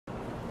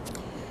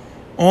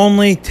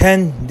Only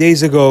 10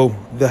 days ago,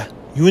 the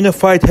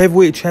Unified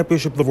Heavyweight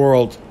Championship of the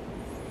world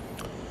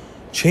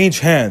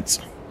changed hands.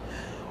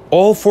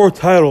 All 4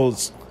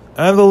 titles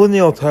and the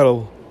Lineal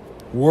title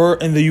were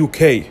in the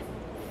UK.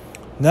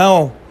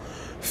 Now,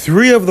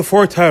 3 of the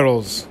 4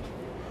 titles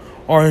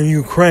are in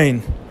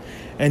Ukraine,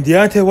 and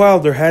Deontay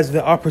Wilder has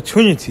the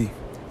opportunity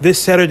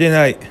this Saturday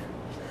night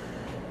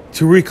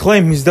to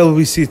reclaim his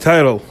WBC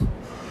title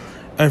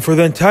and for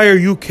the entire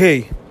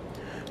UK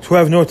to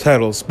have no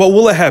titles. But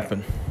will it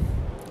happen?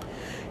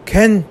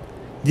 Can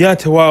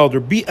Deontay Wilder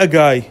beat a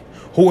guy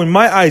who, in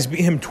my eyes, beat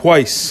him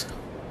twice?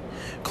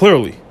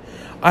 Clearly.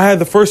 I had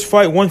the first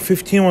fight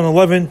 115,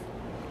 111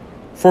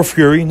 for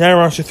Fury, 9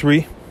 rounds to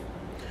 3.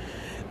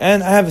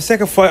 And I have the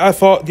second fight, I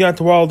thought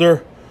Deontay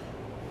Wilder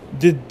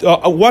did...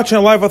 watching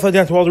it live, I thought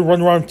Deontay Wilder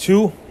won round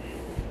 2.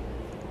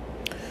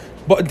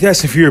 But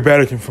Tyson Fury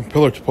battered him from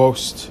pillar to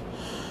post.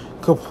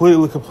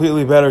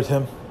 Completely battered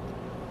him.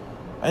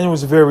 And it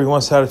was a very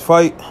one-sided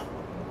fight.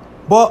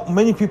 But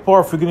many people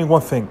are forgetting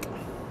one thing.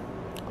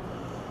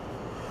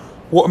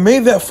 What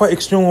made that fight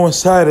extremely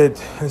one-sided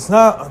is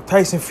not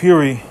Tyson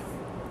Fury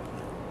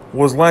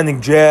was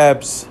landing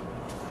jabs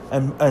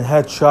and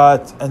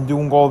headshots and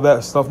doing all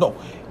that stuff. No,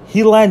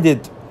 he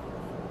landed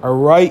a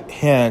right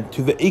hand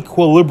to the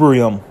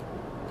equilibrium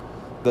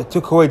that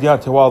took away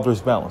Deontay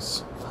Wilder's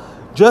balance.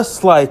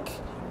 Just like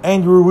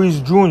Andrew Ruiz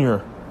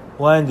Jr.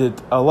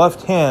 landed a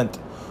left hand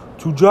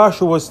to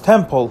Joshua's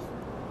temple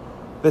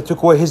that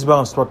took away his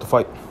balance throughout the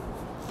fight.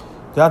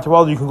 Deontay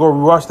Wilder, you can go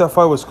rewatch that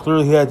fight, was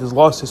clearly he had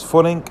lost his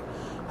footing,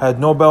 had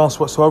no balance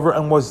whatsoever,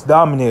 and was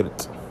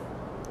dominated.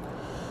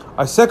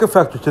 A second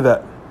factor to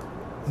that,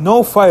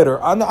 no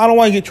fighter, I don't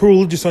want to get too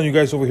religious on you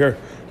guys over here,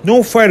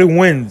 no fighter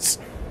wins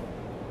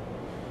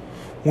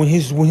when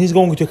he's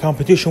going into a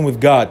competition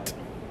with God.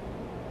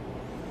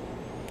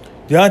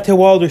 Deontay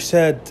Wilder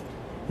said,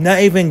 not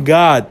even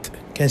God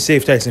can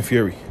save Tyson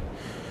Fury.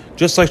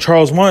 Just like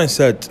Charles Martin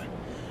said,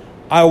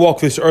 I walk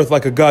this earth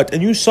like a god.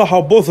 And you saw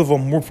how both of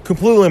them were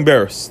completely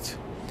embarrassed.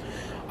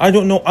 I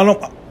don't know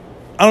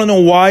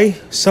why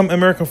some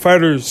American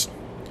fighters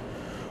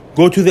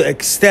go to the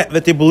extent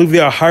that they believe they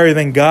are higher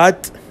than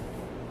God.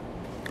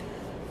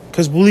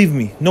 Because believe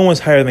me, no one's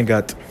higher than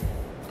God.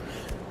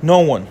 No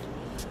one.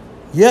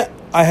 Yet,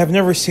 I have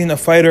never seen a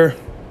fighter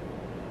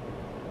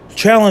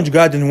challenge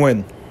God and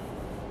win.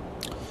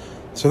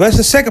 So that's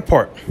the second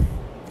part.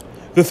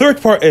 The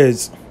third part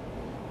is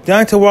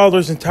Deontay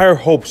Wilder's entire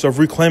hopes of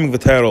reclaiming the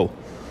title.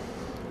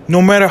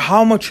 No matter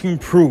how much he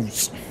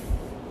improves,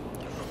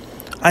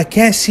 I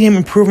can't see him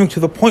improving to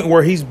the point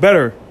where he's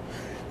better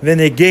than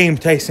a game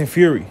Tyson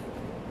Fury.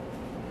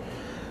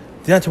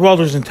 Deontay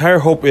Wilder's entire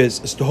hope is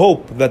to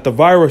hope that the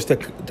virus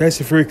that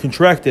Tyson Fury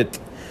contracted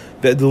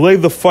that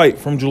delayed the fight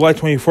from July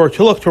 24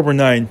 till October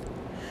 9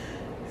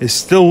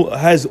 still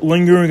has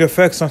lingering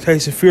effects on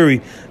Tyson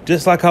Fury,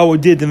 just like how it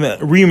did in the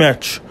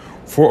rematch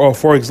for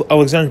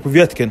Alexander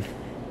Povetkin.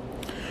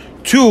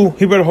 2,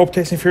 he better hope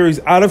Tyson Fury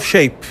is out of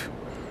shape,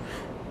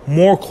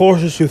 more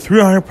closer to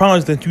 300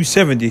 pounds than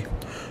 270.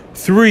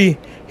 3,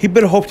 he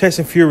better hope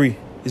Tyson Fury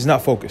is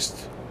not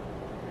focused.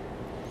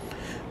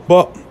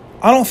 But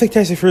I don't think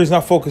Tyson Fury is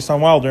not focused on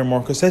Wilder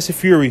anymore, because Tyson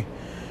Fury,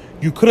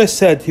 you could have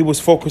said he was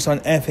focused on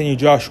Anthony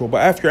Joshua,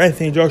 but after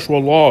Anthony Joshua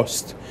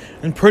lost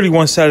in pretty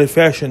one-sided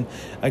fashion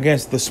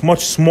against this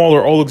much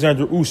smaller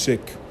Alexander Usyk,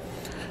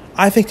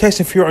 I think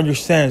Tyson Fury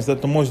understands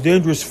that the most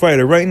dangerous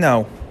fighter right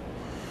now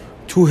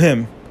to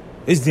him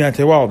is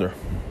Deontay Wilder.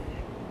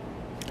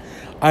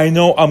 I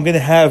know I'm going to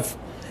have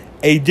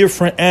a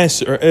different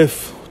answer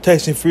if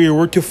Tyson Fury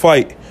were to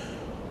fight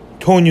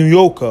Tony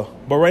Yoka,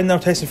 but right now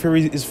Tyson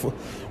Fury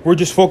we're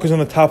just focused on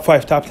the top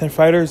 5, top 10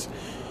 fighters.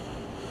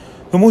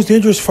 The most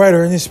dangerous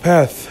fighter in this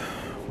path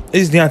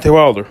is Deontay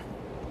Wilder.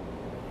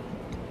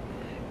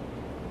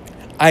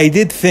 I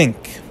did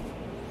think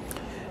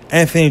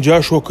Anthony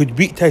Joshua could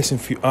beat Tyson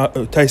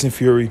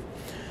Fury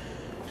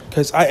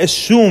because I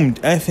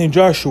assumed Anthony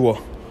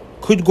Joshua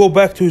could go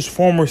back to his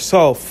former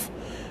self,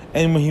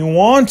 and when he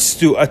wants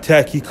to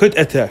attack, he could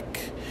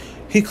attack.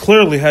 He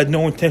clearly had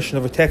no intention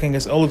of attacking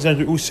against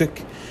Alexander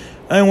Usyk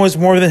and was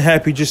more than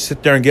happy just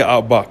sit there and get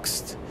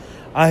outboxed.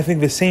 I think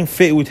the same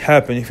fate would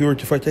happen if he were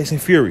to fight Tyson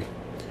Fury.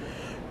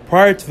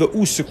 Prior to the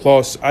Usyk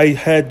loss, I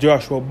had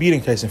Joshua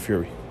beating Tyson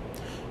Fury.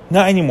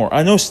 Not anymore.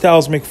 I know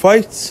styles make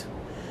fights,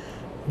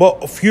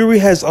 but Fury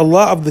has a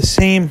lot of the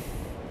same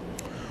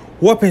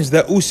weapons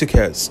that Usyk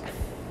has.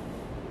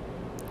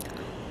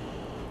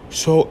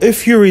 So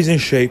if Fury's in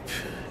shape,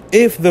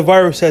 if the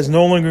virus has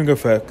no lingering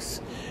effects,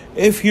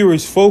 if Fury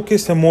is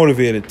focused and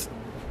motivated,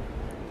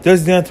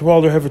 does Deontay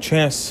Wilder have a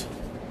chance?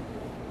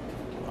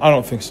 I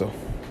don't think so.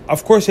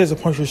 Of course he has a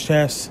puncher's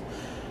chance.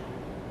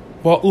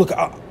 But look,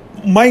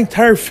 my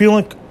entire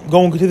feeling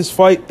going into this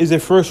fight is a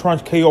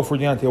first-round KO for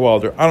Deontay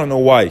Wilder. I don't know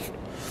why.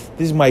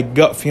 This is my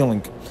gut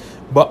feeling.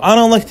 But I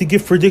don't like to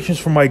give predictions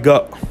from my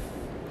gut.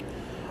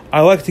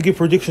 I like to give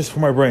predictions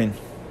from my brain.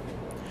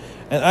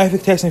 And I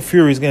think Tyson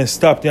Fury is going to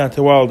stop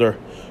Deontay Wilder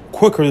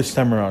quicker this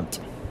time around.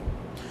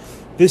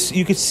 This,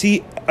 you could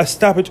see a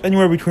stoppage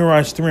anywhere between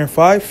rounds 3 and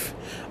 5.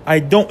 I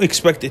don't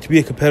expect it to be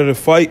a competitive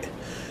fight,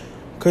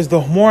 because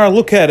the more I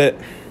look at it,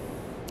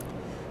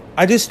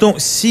 I just don't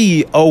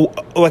see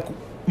like,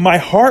 my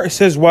heart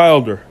says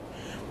Wilder,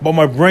 but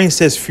my brain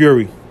says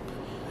Fury,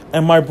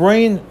 and my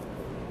brain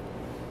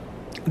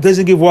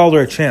doesn't give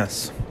Wilder a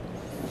chance,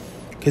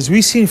 because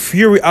we've seen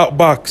Fury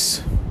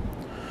outbox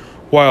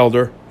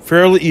Wilder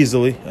fairly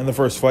easily in the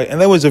first fight, and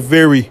that was a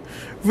very,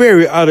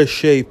 very out of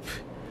shape,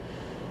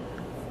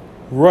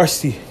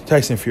 rusty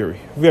Tyson Fury,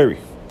 very.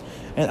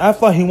 And I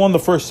thought he won the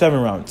first 7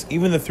 rounds.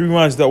 Even the 3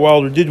 rounds that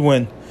Wilder did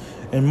win,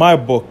 in my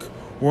book,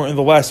 were in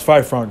the last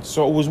 5 rounds.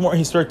 So it was more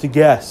he started to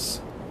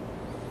gas.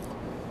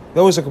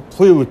 That was a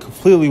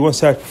completely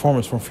one-sided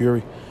performance from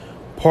Fury.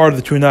 Part of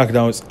the 2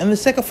 knockdowns. And the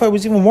second fight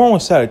was even more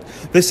one-sided.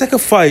 The second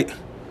fight,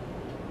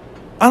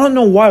 I don't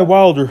know why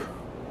Wilder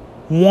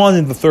won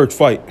in the third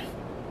fight.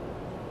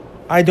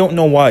 I don't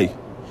know why.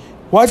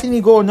 Why didn't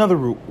he go another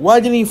route? Why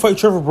didn't he fight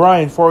Trevor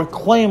Bryan for a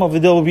claim of the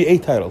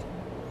WBA title?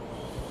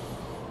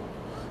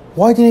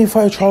 Why didn't he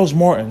fight Charles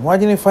Martin? Why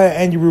didn't he fight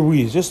Andy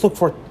Ruiz? Just look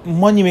for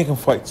money-making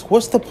fights.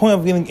 What's the point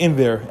of getting in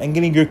there and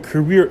getting your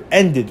career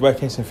ended by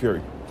Tyson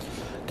Fury?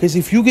 Because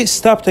if you get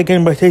stopped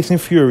again by Tyson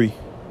Fury,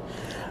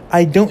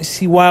 I don't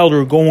see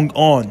Wilder going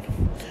on.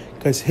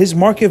 Because his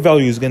market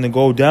value is going to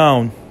go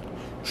down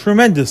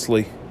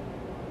tremendously.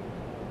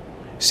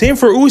 Same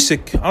for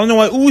Usyk. I don't know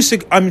why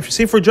Usyk...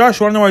 same for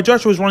Joshua. I don't know why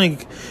Joshua was running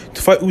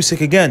to fight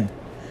Usyk again.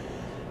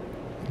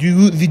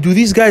 Do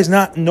these guys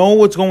not know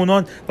what's going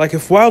on? Like,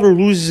 if Wilder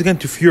loses again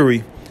to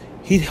Fury,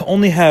 he'd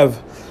only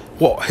have...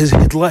 Well,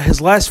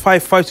 his last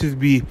 5 fights would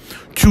be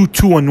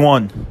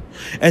 2-2-1.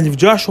 And if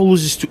Joshua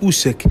loses to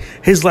Usyk,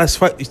 his last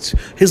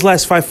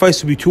 5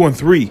 fights would be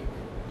 2-3.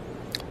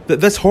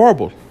 That's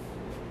horrible.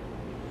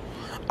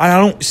 I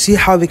don't see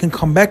how they can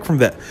come back from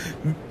that.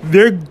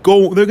 They're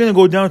going to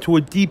go down to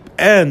a deep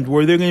end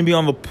where they're going to be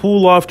on the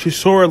pull-off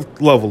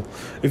Chisora level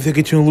if they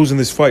continue losing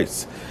these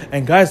fights.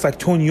 And guys like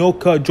Tony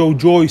Yoka, Joe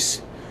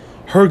Joyce,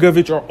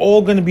 Hrgovic are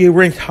all going to be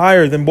ranked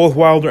higher than both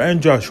Wilder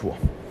and Joshua.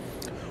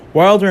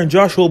 Wilder and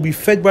Joshua will be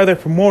fed by their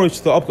promoters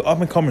to the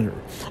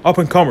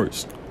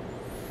up-and-comers.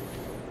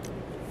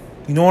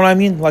 You know what I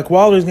mean? Like,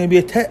 Wilder's going to be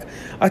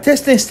a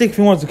testing stick if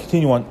he wants to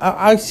continue on.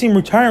 I see him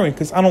retiring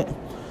because I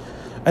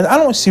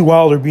don't see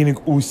Wilder beating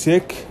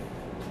Usyk.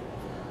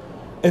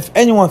 If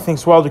anyone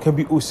thinks Wilder can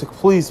beat Usyk,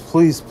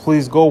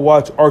 please go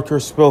watch Artur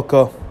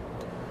Szpilka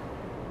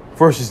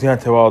versus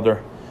Deontay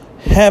Wilder.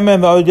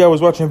 Man, the other day I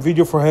was watching a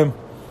video for him.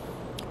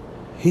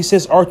 He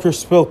says Artur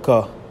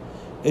Szpilka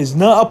is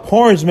not a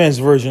poor man's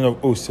version of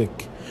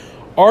Usyk.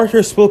 Artur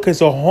Szpilka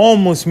is a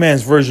homeless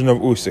man's version of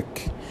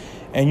Usyk.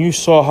 And you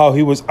saw how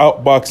he was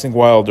outboxing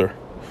Wilder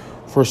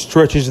for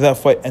stretches of that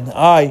fight. And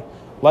I,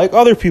 like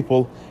other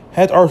people,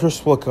 had Artur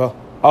Szpilka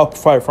up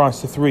 5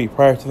 rounds to 3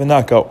 prior to the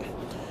knockout.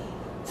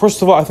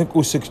 First of all, I think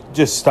Usyk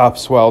just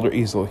stops Wilder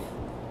easily,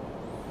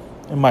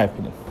 in my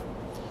opinion.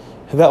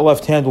 That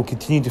left hand will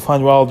continue to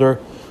find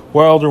Wilder.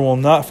 Wilder will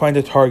not find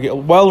a target.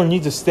 Wilder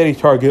needs a steady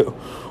target.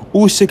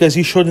 Usyk, as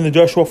he showed in the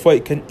Joshua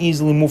fight, can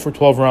easily move for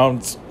 12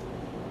 rounds.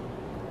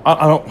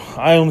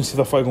 I only see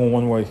the fight going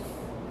one way.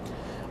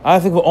 I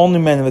think the only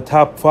man in the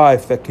top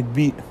 5 that could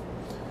beat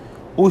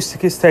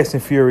Usyk is Tyson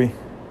Fury.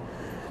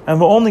 And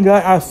the only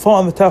guy I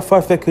thought in the top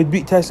 5 that could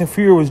beat Tyson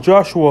Fury was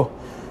Joshua,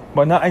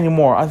 but not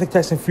anymore. I think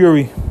Tyson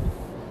Fury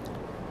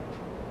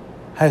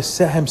has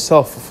set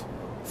himself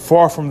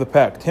far from the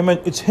pack.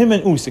 It's him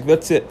and Usyk,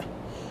 that's it.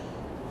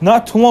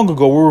 Not too long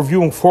ago, we were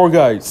reviewing 4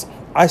 guys.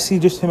 I see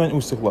just him and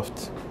Usyk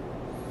left.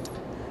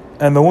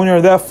 And the winner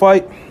of that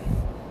fight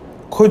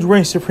could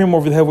reign supreme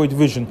over the heavyweight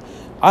division.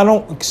 I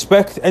don't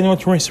expect anyone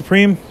to reign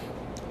supreme,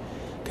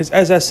 because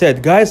as I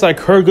said, guys like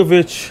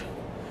Hrgovic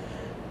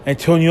and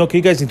Tony Yoka,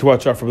 you guys need to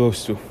watch out for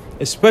those two.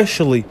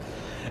 Especially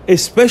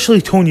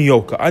Tony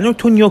Yoka. I know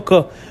Tony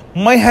Yoka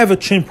might have a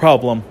chin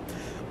problem,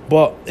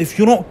 but if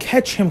you don't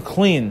catch him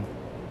clean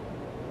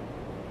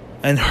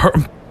and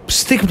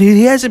stick him,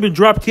 he hasn't been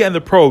dropped yet in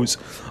the pros.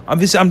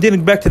 I'm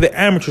dating back to the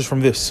amateurs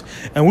from this.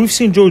 And we've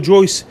seen Joe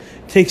Joyce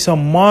take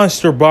some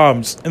monster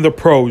bombs in the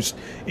pros,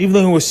 even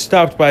though he was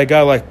stopped by a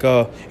guy like,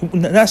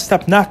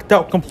 knocked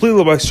out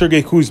completely by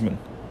Sergey Kuzmin.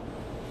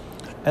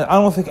 And I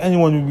don't think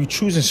anyone would be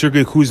choosing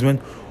Sergey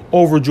Kuzmin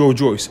over Joe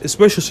Joyce,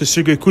 especially since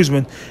Sergey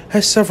Kuzmin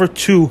has suffered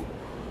 2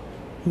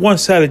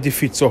 one-sided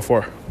defeats so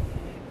far.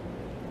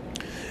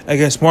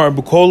 Against Martin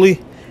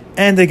Bucoli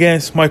and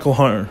against Michael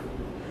Hunter.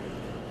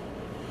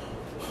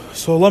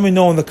 So let me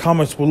know in the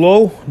comments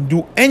below,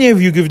 do any of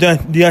you give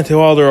Deontay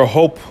Wilder a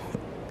hope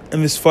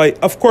in this fight?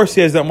 Of course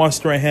he has that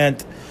monster right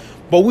hand,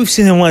 but we've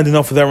seen him land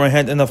enough with that right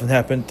hand and nothing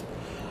happened.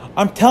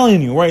 I'm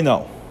telling you right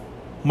now,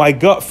 my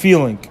gut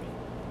feeling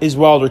is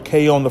Wilder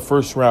KO in the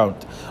first round.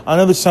 I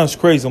know this sounds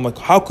crazy. I'm like,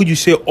 how could you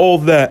say all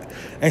that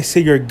and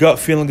say your gut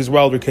feeling is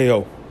Wilder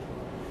KO?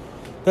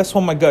 That's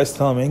what my gut is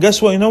telling me. And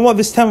guess what? You know what?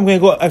 This time I'm going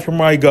to go after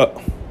my gut.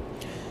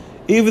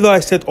 Even though I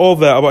said all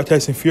that about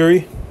Tyson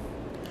Fury,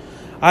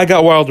 I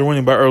got Wilder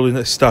winning by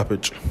early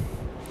stoppage.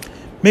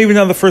 Maybe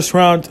not the first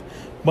round,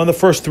 but in the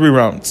first 3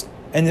 rounds.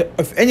 And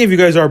if any of you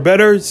guys are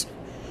bettors,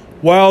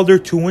 Wilder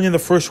to win in the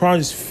first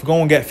round is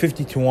going to get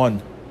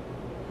 50-1.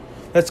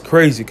 That's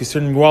crazy,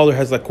 considering Wilder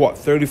has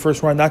 30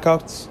 first round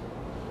knockouts.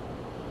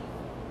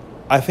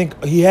 I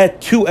think he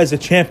had 2 as a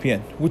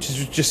champion, which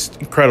is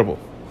just incredible.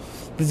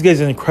 This guy's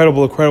an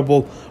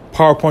incredible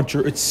power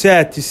puncher. It's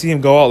sad to see him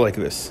go out like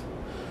this.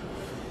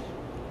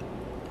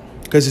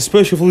 Because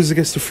especially if he loses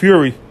against the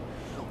Fury,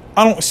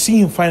 I don't see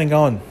him fighting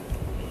on.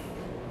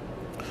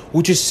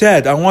 Which is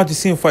sad. I want to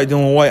see him fight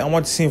Dylan White. I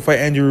want to see him fight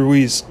Andrew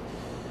Ruiz.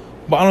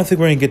 But I don't think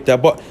we're going to get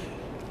that. But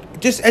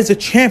just as a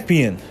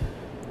champion,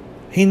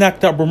 he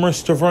knocked out Bermir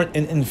Stavern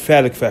in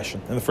emphatic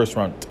fashion in the first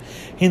round.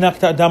 He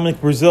knocked out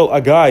Dominic Brazil,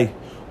 a guy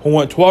who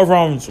went 12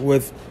 rounds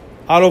with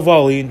Otto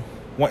Wallin,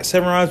 went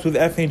 7 rounds with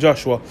Anthony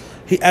Joshua.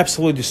 He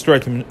absolutely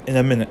destroyed him in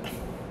a minute.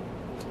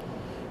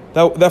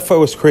 That fight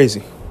was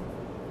crazy.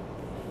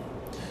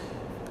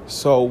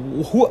 So,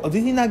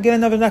 did he not get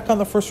another knockout in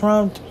the first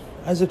round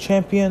as a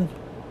champion?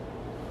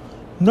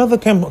 Another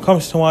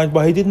comes to mind,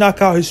 but he did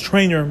knock out his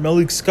trainer,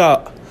 Malik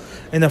Scott,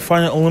 in the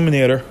final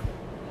eliminator.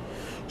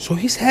 So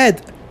he's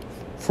had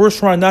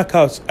first round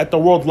knockouts at the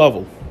world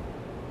level.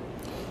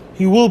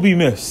 He will be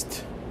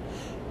missed.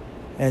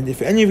 And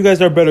if any of you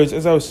guys are bettors,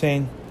 as I was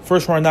saying,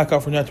 first round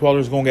knockout for Deontay Wilder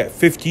is going to get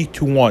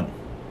 50-1.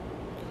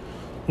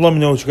 Let me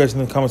know what you guys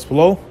in the comments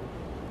below.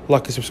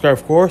 Like and subscribe,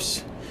 of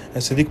course. And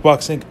Sadiq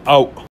Boxing out.